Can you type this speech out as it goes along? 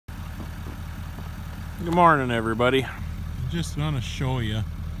Good morning, everybody. I'm just going to show you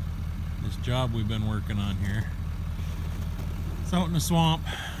this job we've been working on here. It's out in the swamp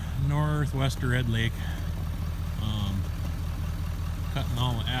northwest of Red Lake. Cutting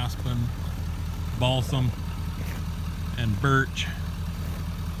all the aspen, balsam, and birch.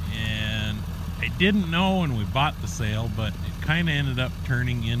 And I didn't know when we bought the sale, but it kind of ended up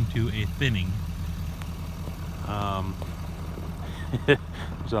turning into a thinning.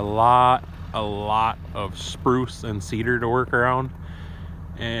 There's a lot of spruce and cedar to work around,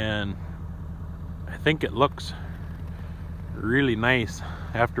 and I think it looks really nice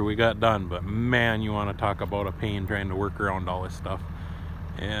after we got done, but man, you want to talk about a pain trying to work around all this stuff.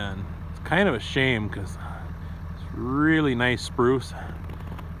 And it's kind of a shame because it's really nice spruce,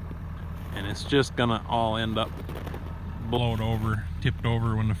 and it's just gonna all end up blowed over, tipped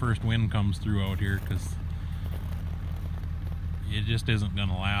over when the first wind comes through out here, because it just isn't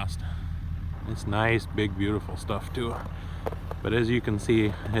gonna last. It's nice, big, beautiful stuff too. But as you can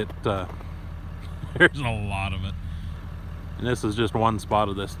see, there's a lot of it. And this is just one spot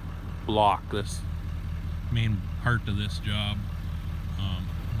of this block, this main part of this job.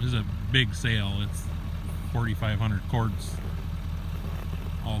 This is a big sale. It's 4,500 cords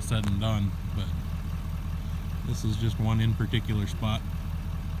all said and done, but this is just one in particular spot.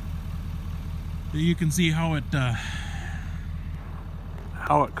 You can see how it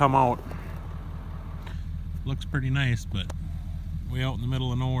come out. Looks pretty nice, but way out in the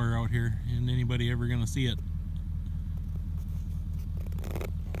middle of nowhere out here, and anybody ever gonna see it?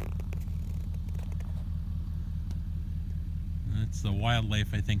 It's the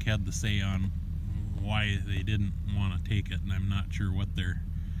wildlife, I think, had the say on why they didn't want to take it, and I'm not sure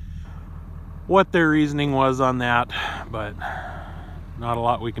what their reasoning was on that, but not a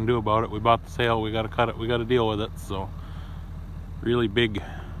lot we can do about it. We bought the sale, we got to cut it, we got to deal with it. So really big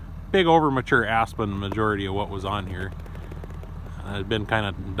over mature aspen, majority of what was on here. It had been kind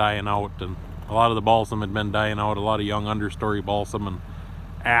of dying out, and a lot of the balsam had been dying out, a lot of young understory balsam and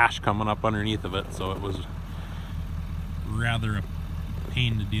ash coming up underneath of it, so it was rather a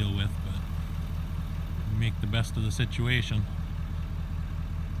pain to deal with, but make the best of the situation.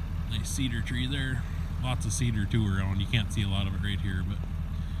 Nice cedar tree there, lots of cedar too around. You can't see a lot of it right here, but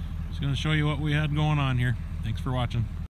just going to show you what we had going on here. Thanks for watching.